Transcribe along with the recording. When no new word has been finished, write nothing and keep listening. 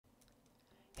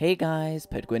Hey guys,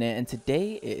 Pedguin here, and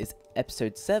today it is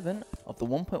episode 7 of the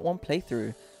 1.1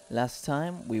 playthrough. Last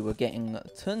time we were getting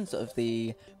tons of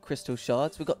the crystal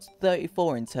shards. We got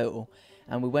 34 in total,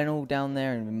 and we went all down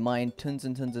there and we mined tons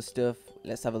and tons of stuff.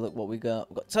 Let's have a look what we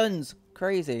got. We got tons!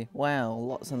 Crazy! Wow,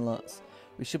 lots and lots.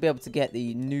 We should be able to get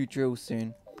the new drill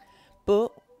soon.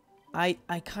 But I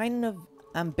kind of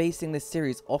am basing this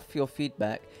series off your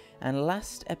feedback. And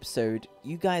last episode,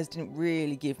 you guys didn't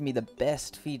really give me the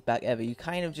best feedback ever. You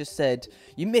kind of just said,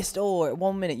 you missed ore at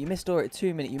 1 minute, you missed ore at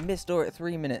 2 minutes, you missed ore at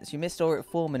 3 minutes, you missed ore at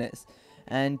 4 minutes.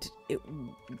 And it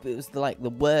was like the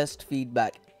worst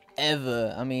feedback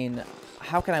ever. I mean,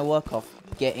 how can I work off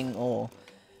getting ore?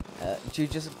 Do you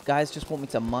guys just want me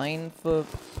to mine for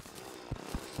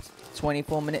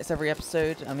 24 minutes every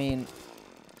episode? I mean,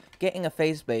 getting a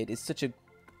phase blade is such a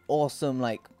awesome,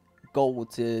 like, goal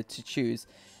to choose.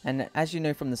 And as you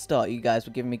know from the start, you guys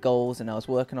were giving me goals and I was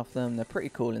working off them. They're pretty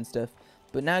cool and stuff.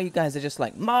 But now you guys are just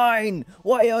like, mine!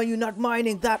 Why are you not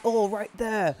mining that ore right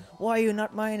there? Why are you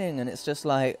not mining? And it's just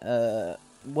like,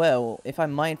 well, if I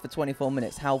mine for 24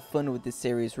 minutes, how fun would this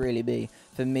series really be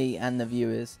for me and the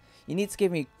viewers? You need to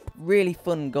give me really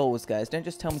fun goals, guys. Don't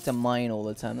just tell me to mine all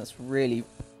the time. That's really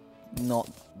not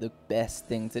the best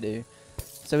thing to do.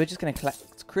 So we're just going to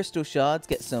collect crystal shards,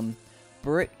 get some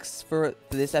bricks for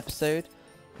this episode,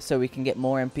 so we can get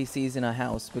more NPCs in our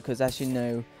house, because as you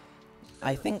know,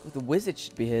 I think the wizard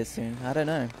should be here soon. I don't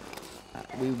know.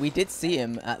 We did see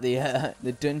him at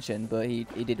the dungeon, but he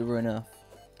did run off.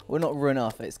 Well, not run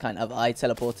off, it's kind of, I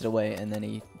teleported away and then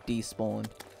he despawned,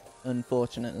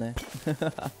 unfortunately.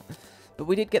 But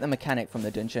we did get the mechanic from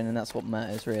the dungeon, and that's what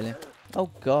matters, really.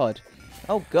 Oh god.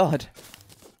 Oh god.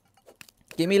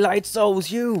 Give me light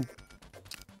souls, you!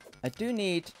 I do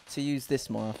need to use this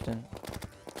more often.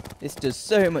 This does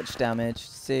so much damage.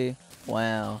 See?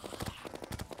 Wow.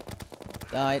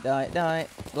 Die, die, die.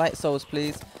 Light souls,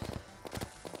 please.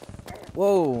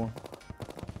 Whoa.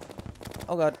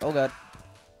 Oh god, oh god.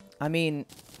 I mean,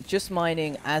 just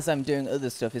mining as I'm doing other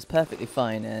stuff is perfectly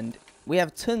fine, and we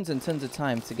have tons and tons of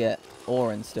time to get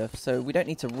ore and stuff, so we don't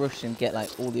need to rush and get,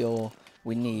 like, all the ore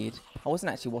we need. I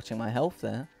wasn't actually watching my health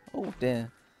there. Oh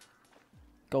dear.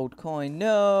 Gold coin.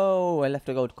 No! I left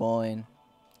a gold coin.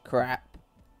 Crap.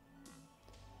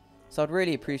 So I'd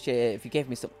really appreciate it if you gave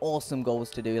me some awesome goals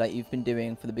to do, like you've been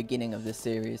doing for the beginning of this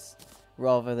series,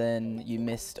 rather than you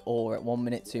missed ore at 1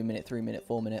 minute, 2 minute, 3 minute,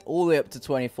 4 minute, all the way up to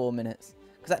 24 minutes.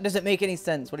 Because that doesn't make any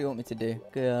sense. What do you want me to do?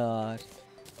 God.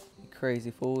 You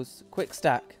crazy fools. Quick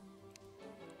stack.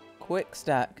 Quick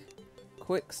stack.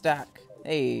 Quick stack.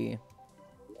 Hey.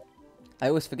 I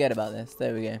always forget about this.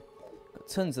 There we go. Got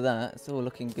tons of that. It's all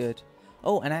looking good.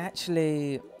 Oh, and I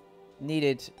actually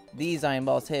needed these iron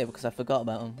bars here because I forgot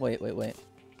about them. Wait.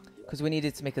 Because we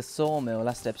needed to make a sawmill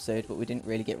last episode, but we didn't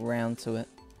really get round to it.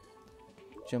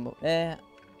 Jump up there.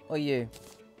 Or you.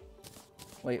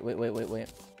 Wait.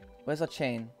 Where's our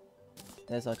chain?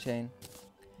 There's our chain.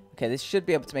 Okay, this should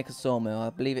be able to make a sawmill. I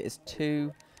believe it is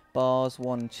 2 bars,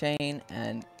 1 chain,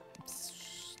 and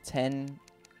 10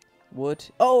 wood.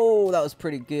 Oh, that was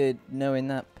pretty good, knowing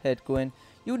that, Pedguin.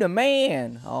 You the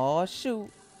man! Oh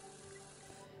shoot.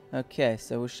 Okay,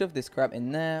 so we'll shove this crap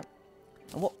in there.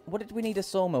 And what did we need a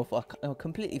sawmill for? I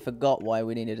completely forgot why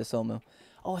we needed a sawmill.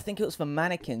 Oh, I think it was for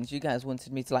mannequins. You guys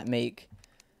wanted me to, like, make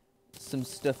some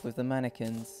stuff with the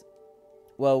mannequins.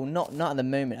 Well, not at the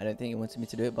moment. I don't think you wanted me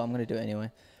to do it, but I'm going to do it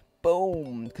anyway.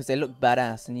 Boom! Because they look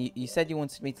badass. And you said you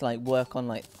wanted me to, like, work on,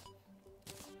 like...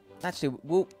 Actually,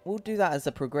 we'll do that as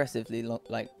a progressively,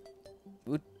 like...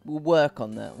 We'll work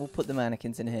on that. We'll put the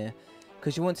mannequins in here.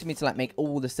 Because you wanted me to, like, make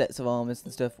all the sets of armors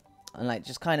and stuff. And, like,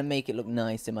 just kind of make it look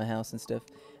nice in my house and stuff.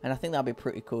 And I think that'll be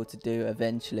pretty cool to do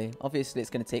eventually. Obviously, it's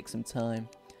going to take some time.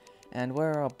 And where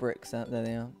are our bricks at? There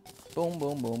they are. Boom,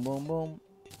 boom, boom, boom, boom.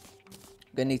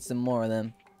 Gonna need some more of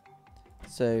them.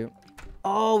 So...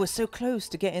 Oh, we're so close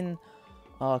to getting...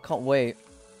 Oh, I can't wait.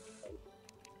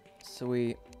 So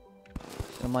we...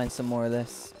 Gonna mine some more of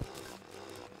this.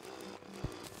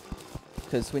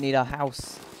 Because we need our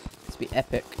house to be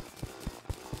epic.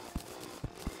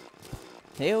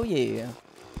 Hell yeah.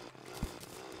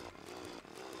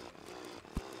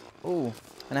 Oh,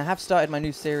 and I have started my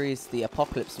new series, the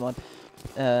Apocalypse one.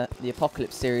 The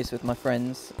Apocalypse series with my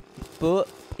friends. But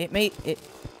you're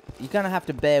gonna have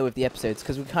to bear with the episodes,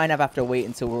 because we kind of have to wait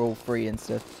until we're all free and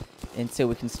stuff. Until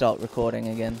we can start recording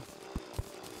again.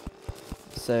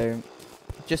 So,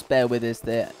 just bear with us.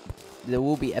 There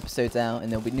will be episodes out,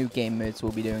 and there'll be new game modes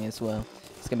we'll be doing as well.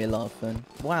 It's gonna be a lot of fun.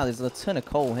 Wow, there's a ton of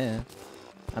coal here.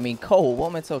 I mean, coal, what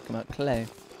am I talking about? Clay.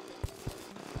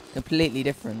 Completely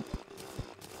different.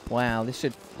 Wow, this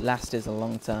should last us a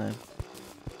long time.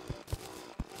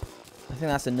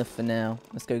 think that's enough for now.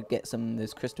 Let's go get some of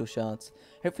those crystal shards.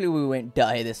 Hopefully we won't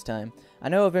die this time. I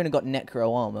know I've only got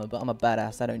necro armor, but I'm a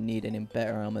badass. I don't need any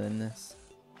better armor than this.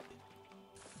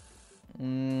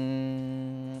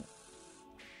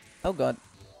 Oh god.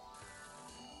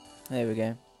 There we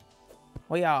go.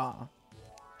 We are.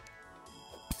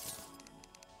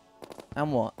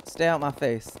 And what? Stay out my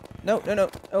face. No, no, no.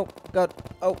 Oh god.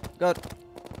 Oh god.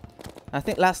 I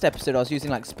think last episode I was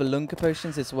using like spelunker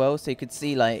potions as well, so you could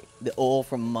see like the ore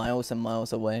from miles and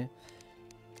miles away.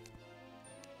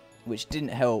 Which didn't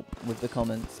help with the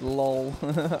comments. Lol.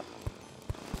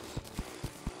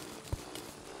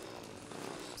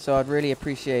 So I'd really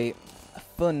appreciate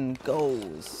fun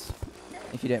goals,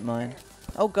 if you don't mind.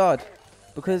 Oh god.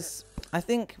 Because I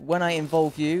think when I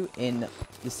involve you in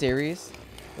the series,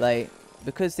 like,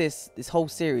 because this whole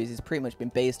series has pretty much been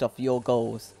based off your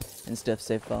goals and stuff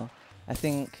so far, I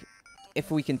think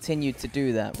if we continue to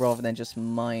do that rather than just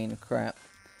mine crap,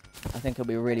 I think it'll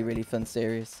be a really, really fun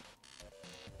series.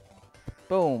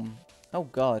 Boom. Oh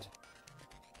god.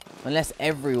 Unless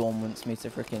everyone wants me to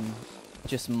freaking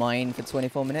just mine for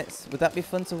 24 minutes. Would that be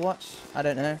fun to watch? I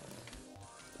don't know.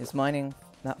 Is mining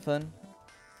that fun?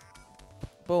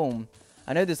 Boom.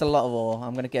 I know there's a lot of ore.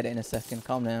 I'm going to get it in a second.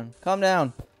 Calm down. Calm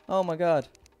down. Oh my god.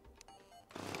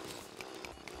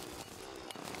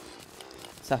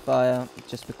 Sapphire,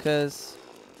 just because.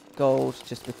 Gold,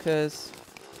 just because.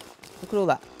 Look at all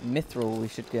that mithril we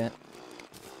should get.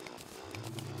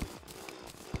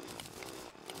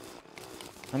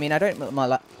 I mean, I don't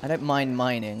mind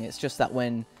mining. It's just that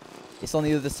when it's on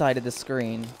the other side of the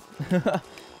screen,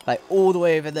 like all the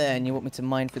way over there, and you want me to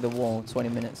mine through the wall 20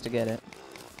 minutes to get it.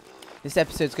 This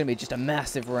episode's going to be just a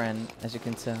massive rant, as you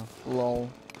can tell. Lol.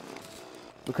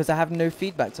 Because I have no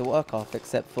feedback to work off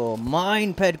except for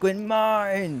mine, Pedguin,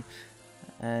 mine!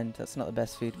 And that's not the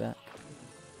best feedback.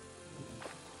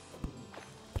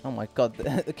 Oh my god,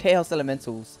 the Chaos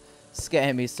Elementals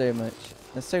scare me so much.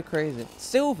 They're so crazy.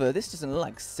 Silver? This doesn't look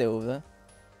like silver.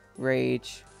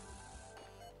 Rage.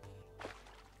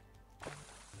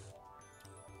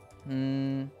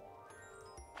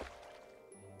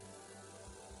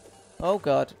 Oh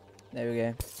god. There we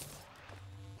go.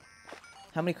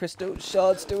 How many crystal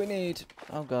shards do we need?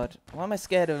 Oh god. Why am I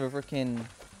scared of a freaking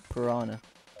piranha?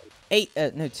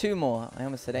 8, no, 2 more. I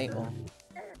almost said 8 more.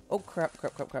 Oh crap,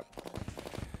 crap, crap, crap.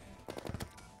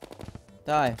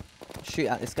 Die. Shoot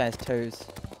at this guy's toes.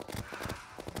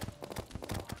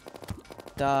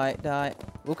 Die, die.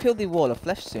 We'll kill the wall of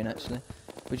flesh soon, actually.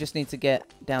 We just need to get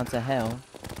down to hell.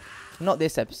 Not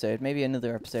this episode, maybe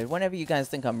another episode. Whenever you guys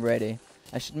think I'm ready.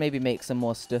 I should maybe make some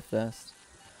more stuff first.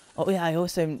 Oh yeah, I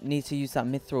also need to use that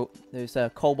mithril, those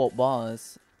cobalt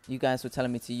bars. You guys were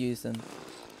telling me to use them.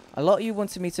 A lot of you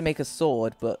wanted me to make a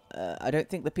sword, but I don't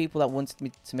think the people that wanted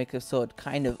me to make a sword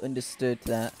kind of understood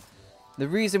that the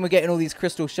reason we're getting all these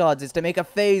crystal shards is to make a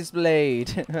phase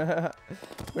blade. We're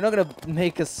not going to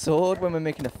make a sword when we're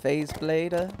making a phase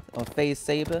blade or phase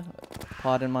saber.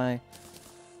 Pardon my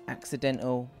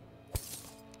accidental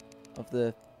of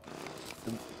the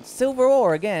silver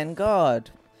ore again. God.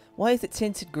 Why is it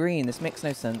tinted green? This makes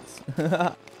no sense.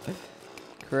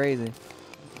 Crazy.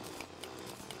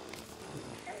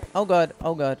 Oh god,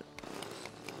 oh god.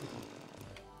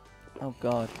 Oh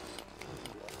god.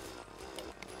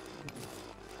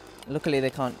 Luckily they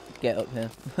can't get up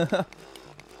here.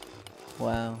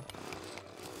 Wow.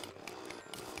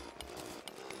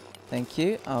 Thank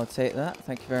you, I'll take that.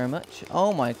 Thank you very much.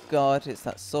 Oh my god, it's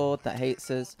that sword that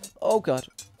hates us. Oh god.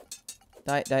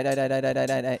 Die, die, die, die, die, die, die,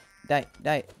 die, die. Die,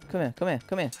 die. Come here, come here,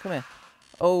 come here, come here.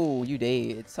 Oh, you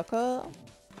did, sucker.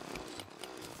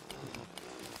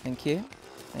 Thank you.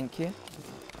 Thank you.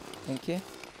 Thank you.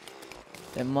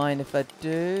 Don't mind if I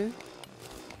do.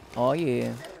 Oh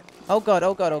yeah. Oh god,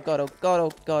 oh god, oh god, oh god,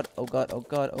 oh god, oh god, oh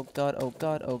god, oh god, oh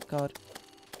god, oh god.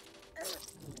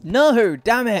 No,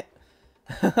 damn it.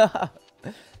 That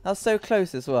was so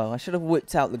close as well. I should have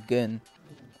whipped out the gun.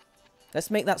 Let's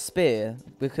make that spear,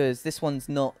 because this one's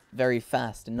not very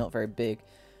fast and not very big.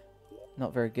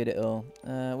 Not very good at all.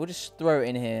 We'll just throw it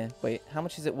in here. Wait, how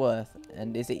much is it worth?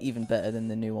 And is it even better than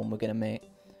the new one we're going to make?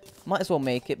 Might as well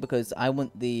make it, because I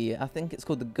want the... I think it's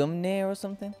called the Gumnir or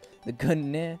something? The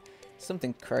Gunnir?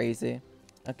 Something crazy.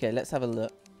 Okay, let's have a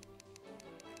look.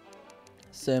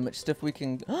 So much stuff we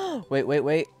can... wait, wait,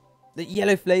 wait. The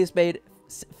yellow phase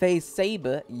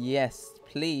saber? Yes,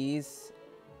 please.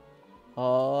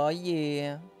 Oh,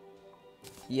 yeah.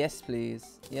 Yes,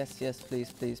 please. Yes, yes, please,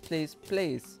 please, please,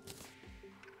 please.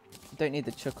 Don't need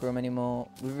the chukram anymore.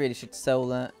 We really should sell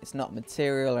that. It's not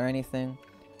material or anything.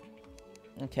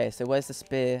 Okay, so where's the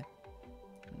spear?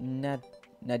 I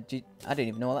don't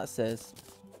even know what that says.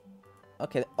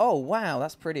 Okay. Oh, wow.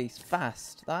 That's pretty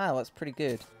fast. Wow, that's pretty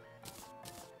good.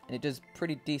 And it does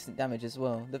pretty decent damage as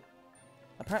well.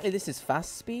 Apparently this is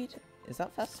fast speed. Is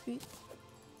that fast speed?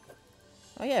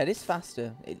 Oh, yeah, it is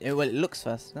faster. Well, it looks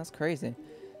fast. That's crazy.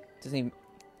 Doesn't even...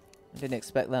 I didn't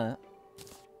expect that.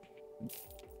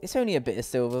 It's only a bit of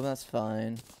silver, but that's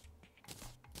fine.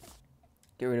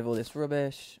 Get rid of all this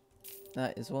rubbish.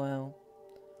 That as well.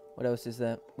 What else is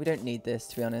there? We don't need this,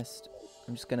 to be honest.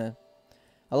 I'm just gonna...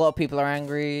 A lot of people are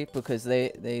angry because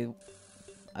they...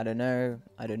 I don't know.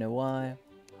 I don't know why.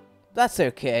 That's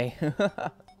okay.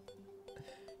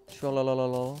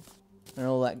 Trollololol. And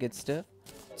all that good stuff.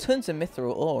 Tons of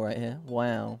mithril ore right here.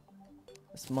 Wow.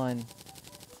 That's mine.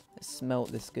 Let's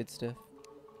smelt this good stuff.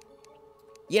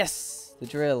 Yes! The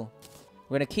drill.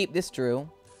 We're going to keep this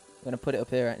drill. We're going to put it up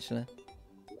here, actually.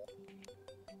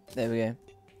 There we go.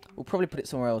 We'll probably put it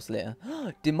somewhere else later.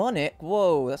 Demonic?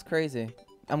 Whoa, that's crazy.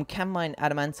 I can mine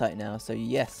adamantite now, so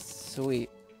yes. Sweet.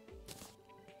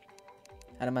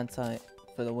 Adamantite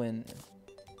for the win.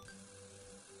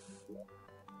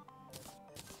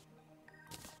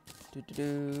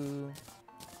 Do-do-do.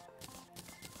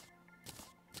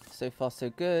 So far, so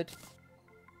good.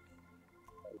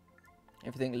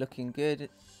 Everything looking good.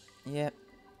 Yep.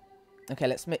 Okay,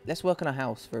 let's work on a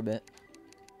house for a bit.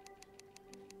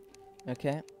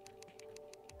 Okay.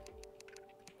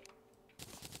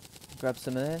 Grab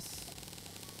some of this.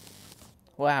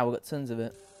 Wow, we've got tons of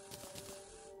it.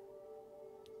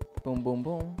 Boom, boom,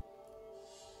 boom.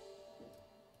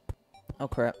 Oh,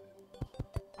 crap.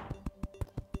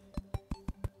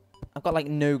 I've got, like,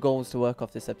 no goals to work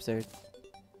off this episode.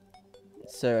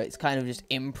 So, it's kind of just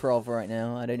improv right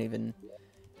now. I don't even...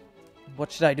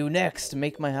 What should I do next?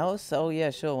 Make my house? Oh,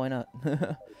 yeah, sure, why not?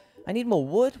 I need more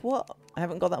wood? What? I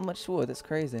haven't got that much wood. That's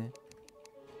crazy.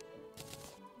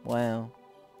 Wow.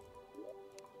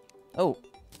 Oh,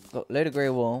 got a load of grey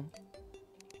wool.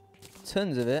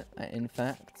 Tons of it, in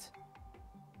fact.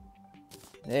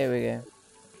 There we go.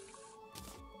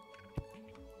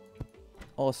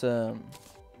 Awesome.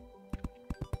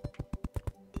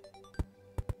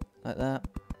 Like that.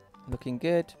 Looking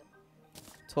good.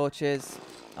 Torches.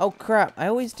 Oh crap, I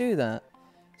always do that.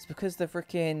 It's because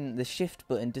the shift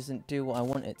button doesn't do what I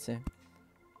want it to.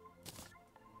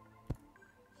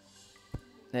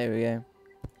 There we go.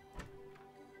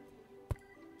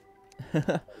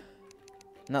 And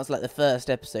that's like the first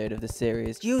episode of the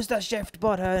series. Use the shift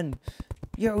button!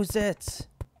 Use it!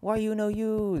 Why you no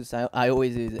use? I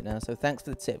always use it now, so thanks for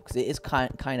the tip, because it is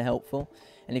kind of helpful.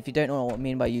 And if you don't know what I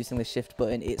mean by using the shift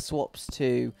button, it swaps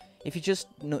to... If you're just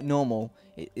normal,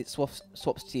 it swaps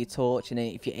to your torch, and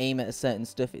if you aim at a certain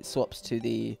stuff, it swaps to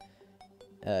the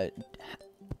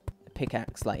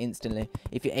pickaxe, like, instantly.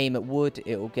 If you aim at wood,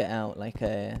 it will get out, like,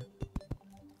 an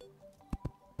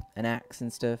axe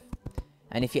and stuff.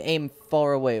 And if you aim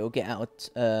far away, it will get out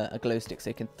a glow stick, so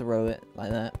you can throw it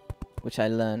like that, which I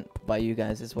learned by you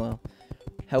guys as well.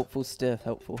 Helpful stuff,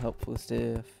 helpful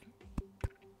stuff.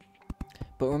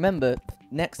 But remember,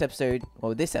 next episode,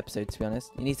 or this episode to be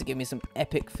honest, you need to give me some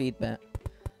epic feedback.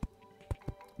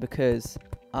 Because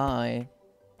I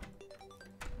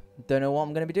don't know what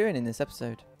I'm going to be doing in this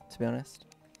episode, to be honest.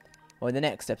 Or in the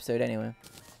next episode anyway.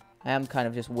 I am kind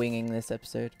of just winging this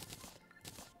episode.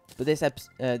 But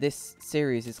this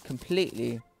series is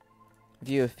completely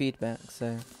viewer feedback,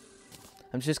 so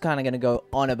I'm just kind of going to go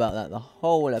on about that the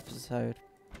whole episode.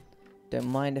 Don't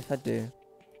mind if I do.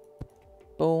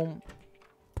 Boom.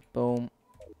 Boom.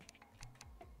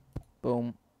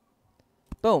 Boom.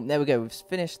 Boom. There we go. We've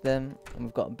finished them. And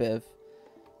we've got a bit of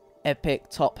epic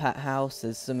top hat house,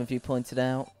 as some of you pointed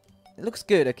out. It looks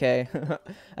good, okay?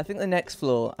 I think the next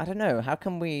floor, I don't know. How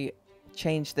can we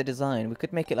change the design? We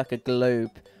could make it like a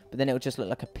globe, but then it would just look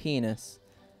like a penis.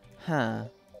 Huh.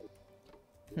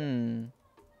 I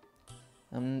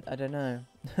don't know.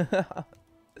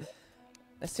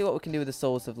 Let's see what we can do with the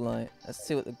souls of light. Let's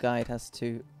see what the guide has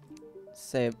to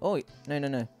say. Oh,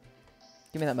 no.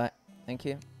 Give me that back. Thank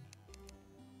you.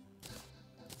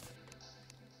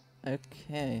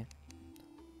 Okay.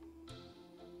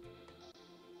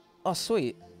 Oh,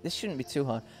 sweet. This shouldn't be too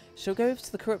hard. Shall we go over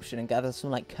to the corruption and gather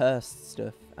some, like, cursed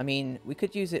stuff? I mean, we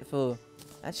could use it for...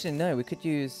 Actually, no. We could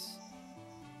use...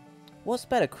 What's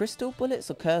better, crystal bullets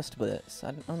or cursed bullets?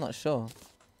 I'm not sure.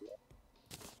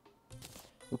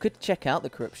 We could check out the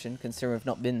corruption, considering we've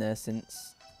not been there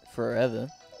since forever.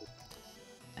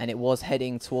 And it was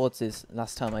heading towards us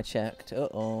last time I checked.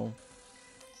 Uh-oh.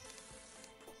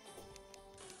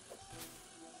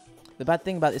 The bad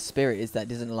thing about this spirit is that it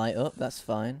doesn't light up. That's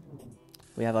fine.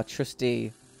 We have our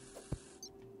trusty...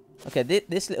 Okay,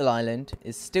 this little island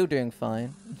is still doing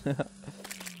fine.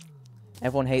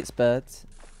 Everyone hates birds.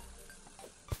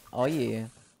 Oh yeah.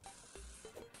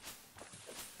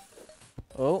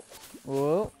 Oh.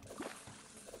 Whoa.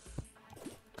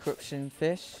 Corruption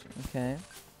fish. Okay.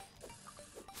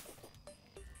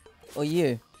 Oh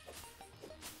you.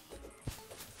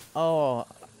 Oh,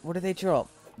 what do they drop?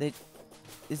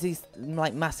 Is these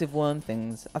like massive worm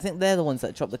things? I think they're the ones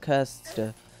that drop the cursed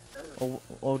stuff.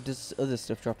 Or does other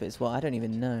stuff drop it as well? I don't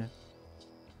even know.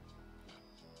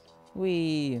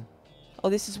 Whee! Oh,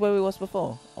 this is where we was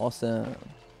before. Awesome.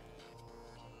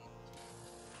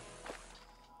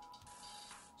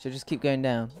 Should I just keep going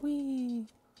down? Whee!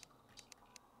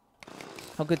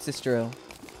 How good's this drill?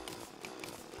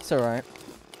 It's alright.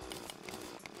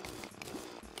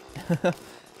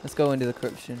 Let's go into the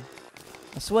corruption.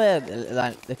 I swear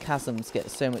like the chasms get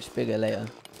so much bigger later.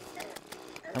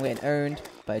 I'm getting owned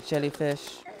by a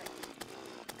jellyfish.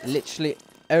 Literally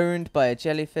owned by a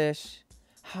jellyfish.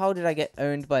 How did I get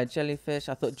owned by a jellyfish?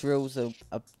 I thought drills are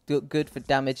good for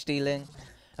damage dealing.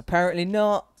 Apparently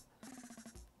not.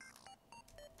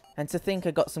 And to think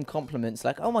I got some compliments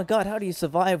like, oh my god, how do you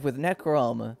survive with necro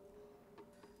armor?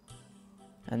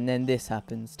 And then this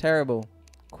happens. Terrible.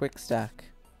 Quick stack.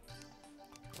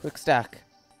 Quick stack.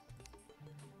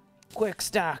 Quick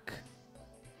stack.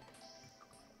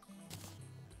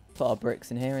 Put our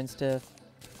bricks in here and stuff.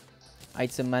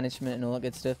 Item management and all that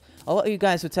good stuff. A lot of you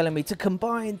guys were telling me to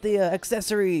combine the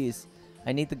accessories.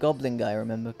 I need the goblin guy,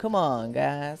 remember? Come on,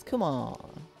 guys. Come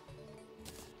on.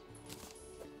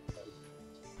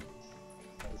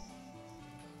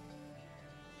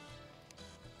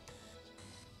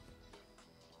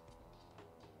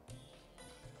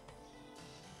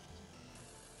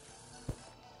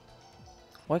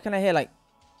 Why can I hear like...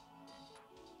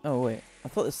 Oh, wait. I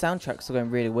thought the soundtracks were going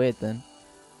really weird then.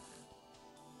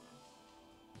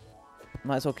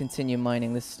 Might as well continue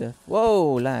mining this stuff.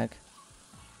 Whoa, lag.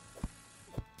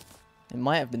 It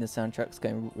might have been the soundtracks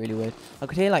going really weird. I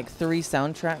could hear like 3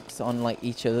 soundtracks on like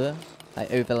each other.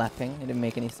 Like overlapping. It didn't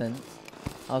make any sense.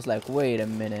 I was like, wait a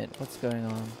minute. What's going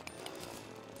on?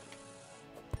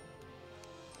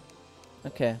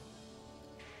 Okay.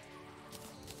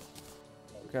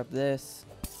 Grab this.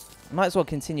 Might as well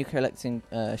continue collecting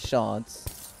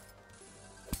shards.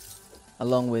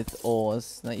 Along with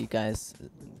ores that you guys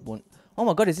want. Oh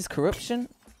my god, is this corruption?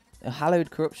 A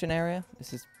hallowed corruption area?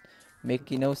 This is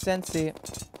making no sense here.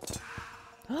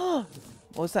 What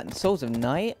was that? Souls of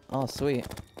Night? Oh, sweet.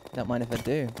 Don't mind if I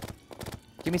do.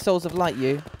 Give me Souls of Light,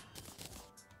 you.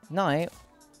 Night?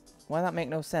 Why that make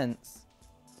no sense?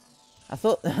 I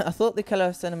thought I thought the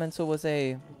Chaos Elemental was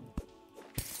a...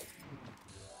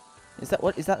 Is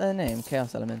that their name?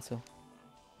 Chaos Elemental.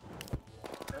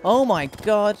 Oh my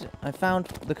god! I found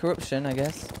the corruption, I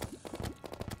guess.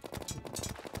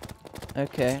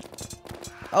 Okay.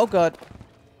 Oh god.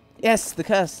 Yes, the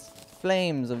cursed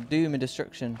flames of doom and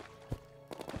destruction.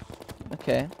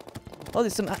 Okay. Oh,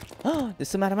 there's some there's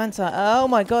some adamantite. Oh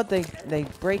my god, they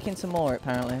break into more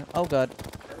apparently. Oh god.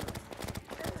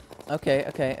 Okay,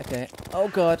 okay, okay. Oh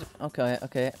god. Okay,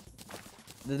 okay.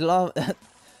 The lava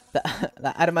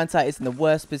that adamantite is in the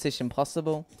worst position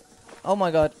possible. Oh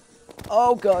my god.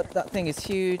 Oh god, that thing is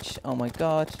huge. Oh my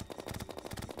god.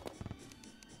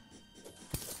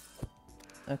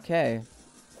 Okay.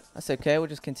 That's okay, we'll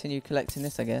just continue collecting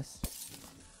this, I guess.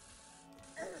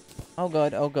 Oh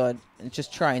god, oh god.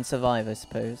 Just try and survive, I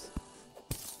suppose.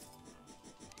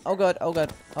 Oh god, oh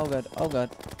god, oh god, oh god.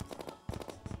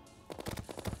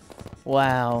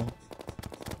 Wow.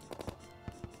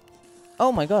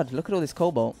 Oh my god, look at all this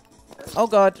cobalt. Oh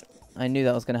god. I knew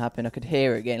that was going to happen. I could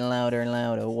hear it getting louder and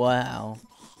louder. Wow.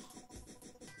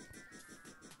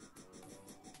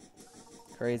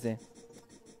 Crazy.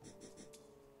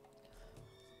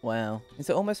 Wow. Is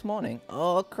it almost morning?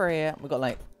 Oh, crap. We've got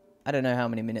like, I don't know how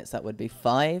many minutes that would be.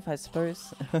 5, I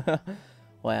suppose.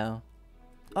 Wow.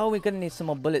 Oh, we're going to need some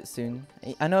more bullets soon.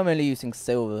 I know I'm only using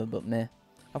silver, but meh.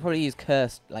 I'll probably use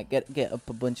cursed. Like, get up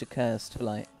a bunch of cursed for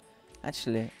like...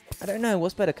 Actually, I don't know.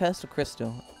 What's better, cursed or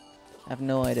crystal? I have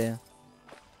no idea.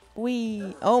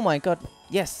 Whee! Oh my god.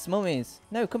 Yes, mummies.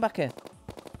 No, come back here.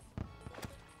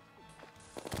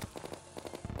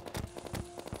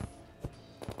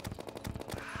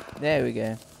 There we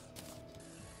go.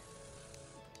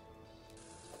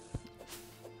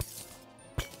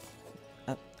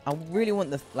 I really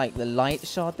want the the light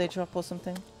shard they drop or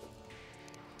something.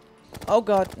 Oh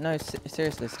god, no,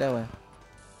 seriously, stay away.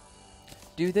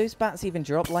 Do those bats even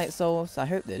drop light souls? I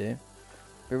hope they do.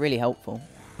 Be really helpful.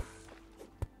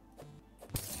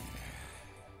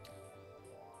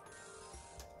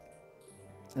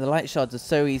 The light shards are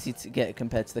so easy to get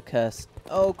compared to the cursed.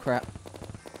 Oh crap.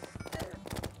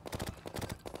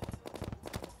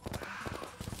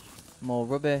 More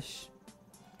rubbish.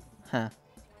 Huh.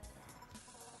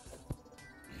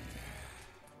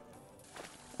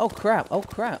 Oh crap, oh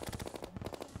crap.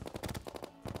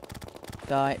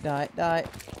 Die, die, die.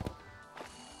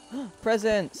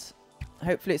 Presents!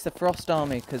 Hopefully it's the Frost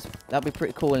Army, because that'd be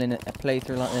pretty cool in a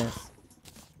playthrough like this.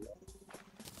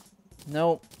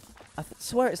 No. I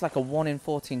swear it's like a 1 in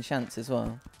 14 chance as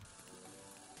well.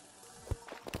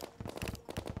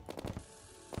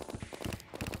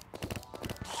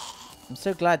 I'm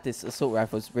so glad this assault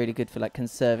rifle is really good for like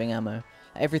conserving ammo.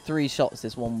 Every 3 shots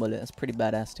there's 1 bullet. That's pretty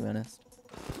badass, to be honest.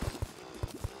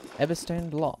 Everstone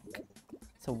block.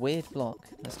 It's a weird block.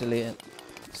 Let's delete it.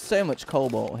 So much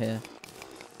cobalt here.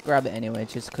 Grab it anyway,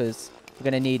 just because we're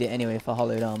going to need it anyway for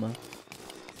hollowed armor.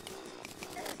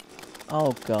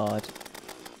 Oh god.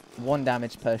 1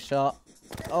 damage per shot.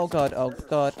 Oh god, oh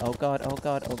god, oh god, oh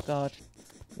god, oh god.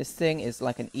 This thing is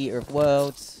like an eater of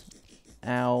worlds.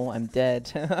 Ow, I'm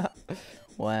dead.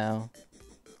 Wow.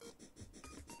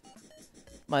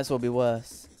 Might as well be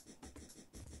worse.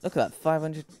 Look at that,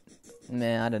 500...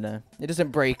 Nah, I don't know. It doesn't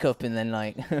break up and then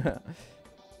like...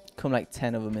 come like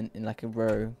 10 of them in like a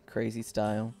row. Crazy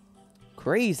style.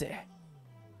 Crazy!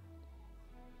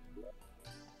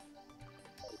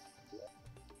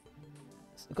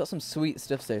 We've got some sweet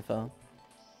stuff so far.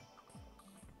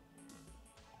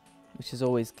 Which is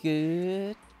always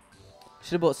good.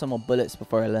 Should have bought some more bullets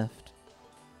before I left.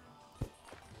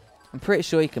 I'm pretty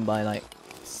sure you can buy like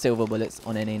silver bullets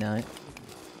on any night.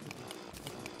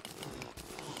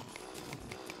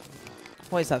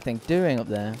 What is that thing doing up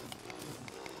there?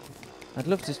 I'd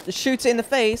love to shoot it in the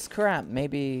face. Crap,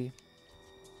 maybe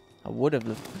I would have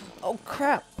loved. Oh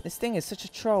crap, this thing is such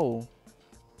a troll.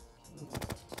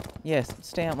 Yes,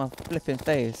 stay out my flipping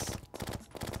face.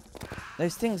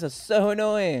 Those things are so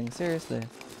annoying, seriously.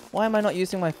 Why am I not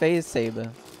using my phase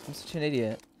saber? I'm such an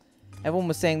idiot. Everyone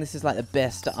was saying this is like the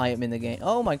best item in the game.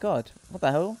 Oh my god, what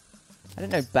the hell? I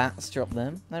didn't know bats drop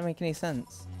them. That don't make any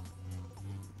sense.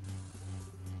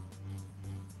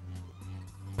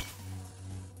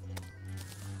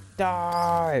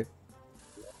 Die!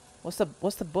 What's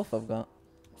the buff I've got?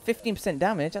 15%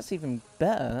 damage, that's even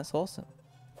better, that's awesome.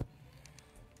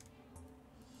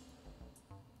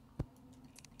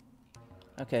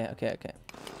 Okay, okay, okay.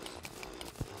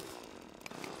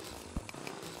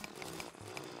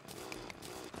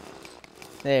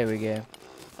 There we go.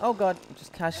 Oh god,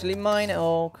 just casually mine it.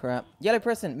 Oh crap. Yellow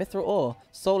present, mithril ore,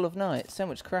 soul of night. So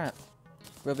much crap.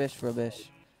 Rubbish, rubbish.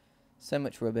 So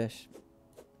much rubbish.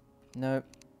 Nope.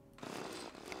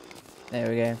 There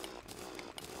we go.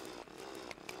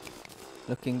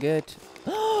 Looking good.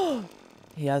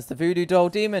 He has the voodoo doll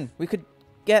demon. We could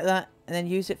get that and then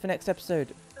use it for next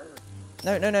episode.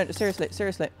 No, no, no. Seriously,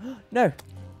 seriously. No.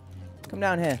 Come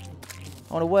down here.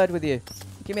 I want a word with you.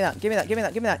 Give me that. Give me that. Give me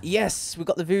that. Give me that. Yes, we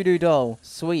got the voodoo doll.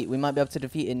 Sweet. We might be able to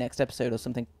defeat it next episode or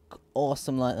something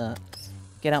awesome like that.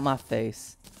 Get out my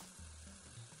face.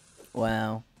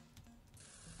 Wow.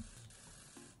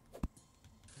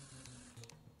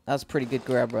 That was a pretty good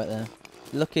grab right there.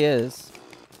 Lucky us.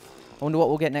 I wonder what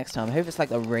we'll get next time. I hope it's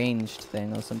like a ranged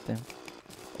thing or something.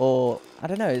 Or, I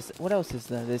don't know. What else is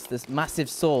there? There's this massive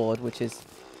sword, which is...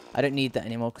 I don't need that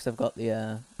anymore because I've got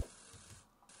the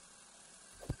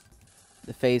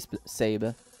phase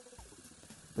saber.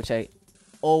 Which I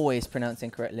always pronounce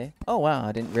incorrectly. Oh, wow.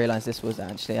 I didn't realize this was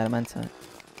actually adamantite.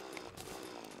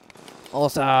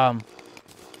 Awesome.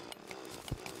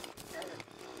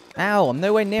 Ow, I'm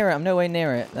nowhere near it. I'm nowhere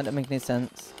near it. That doesn't make any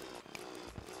sense.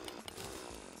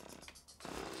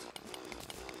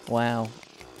 Wow.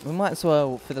 We might as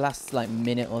well, for the last like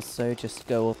minute or so, just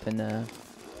go up and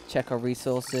check our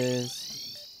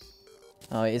resources.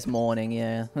 Oh, it is morning,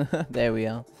 yeah. There we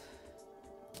are.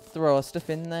 Throw our stuff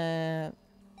in there.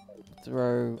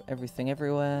 Throw everything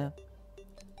everywhere.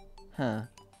 Huh.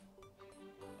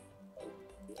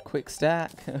 Quick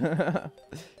stack.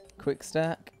 Quick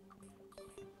stack.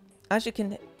 As you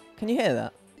can you hear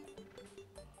that?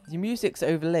 The music's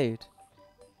overlaid.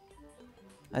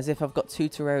 As if I've got 2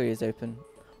 Terrarias open.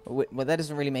 Well, that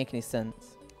doesn't really make any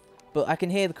sense. But I can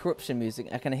hear the corruption music.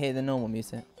 I can hear the normal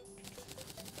music.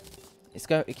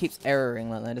 It keeps erroring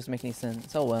like that. It doesn't make any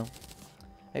sense. Oh well.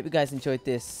 Hope you guys enjoyed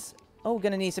this. Oh, we're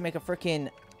gonna need to make a freaking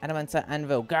adamantite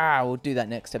anvil. Gah, we'll do that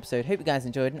next episode. Hope you guys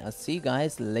enjoyed it. I'll see you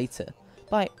guys later.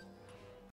 Bye.